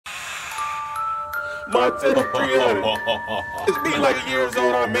montan 300. It's me like a years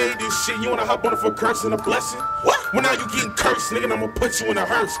old, I made this shit. You wanna hop on it for a curse and a blessing? What? Well, now you getting cursed, nigga, and I'ma put you in a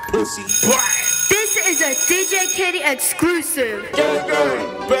hearse, pussy. This is a DJ Kitty exclusive. Gang,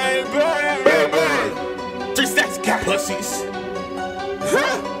 gang, bang, bang, bang, bang. 3 stacks got pussies.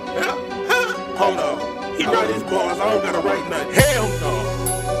 Hold on, he write his bars, I don't gotta write nothing. Hell no.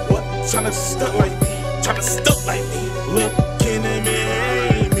 What? Tryna stunt like me, tryna stunt like me. Looking at me,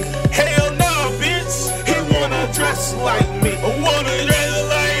 ain't me. Hell no, bitch. He wanna dress like me, wanna dress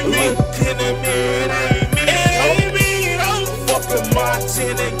like me. Looking at me, it ain't me. It ain't me. I'm fucking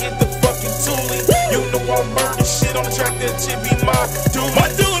montan and get the fucking toolie. You know I'm murder shit on the track, that shit be my duty. My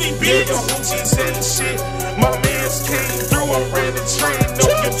duty, bitch. Your hoochie said shit. My mans came through, I ran the train. Know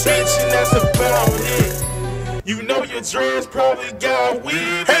your bitch, and that's about it. You know your dreads probably got weed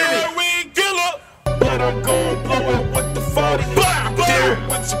in it. Weed killer. But I'm gon' blow it with the 40. Deal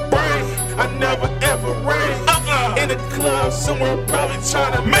with your brain, I never ever rain. In the club somewhere, probably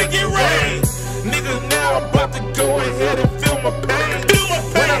tryna make it rain. Nigga, now I'm about to go ahead and feel my pain.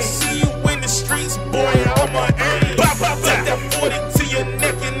 When I see you in the streets, boy, I'ma aim. Take that 40 to your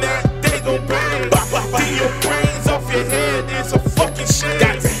neck and that they gon' bang. Till your brains off your head is a fucking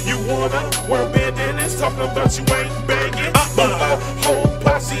shame. You wanna wear bandanas, talking about you ain't banging. But my whole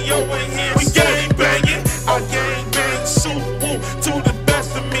posse over here, we gang banging. I gang bang, shoot, woo, to the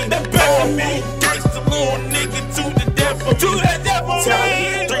best of me. The best of me. Gangsta little nigga to the death of me. To the death of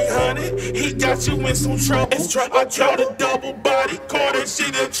me. 300, he got you in some trouble. I got a double body, call that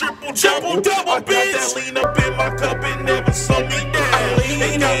shit a triple double, bitch. I got that lean up in my cup and never slow me down.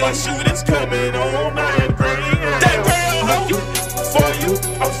 They got my shooters coming on, I ain't for you,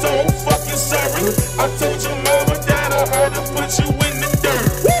 I'm so fucking sorry. I told your mama that I had to put you in the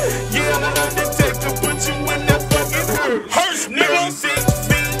dirt. Yeah, the Undertaker put you in that fucking hearse. Nigga, 6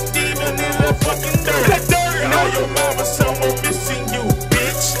 feet deep in that fucking dirt. Now your mama somewhere missing you,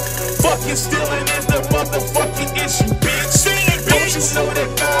 bitch. Fucking stealing is the motherfucking issue, bitch. Don't you know that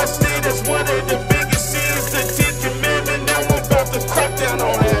God said that's one of the biggest sins, the 10th commandment? Now I'm about to crack down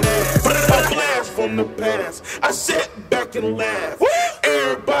on that ass. A blast from the past, I sat back and laughed.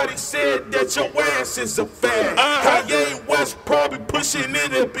 Everybody said that your ass is a fad. Kanye West probably pushing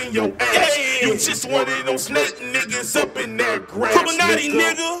it up in your ass. You just one of them snake niggas up in that grass.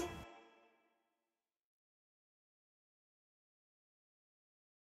 Nigga.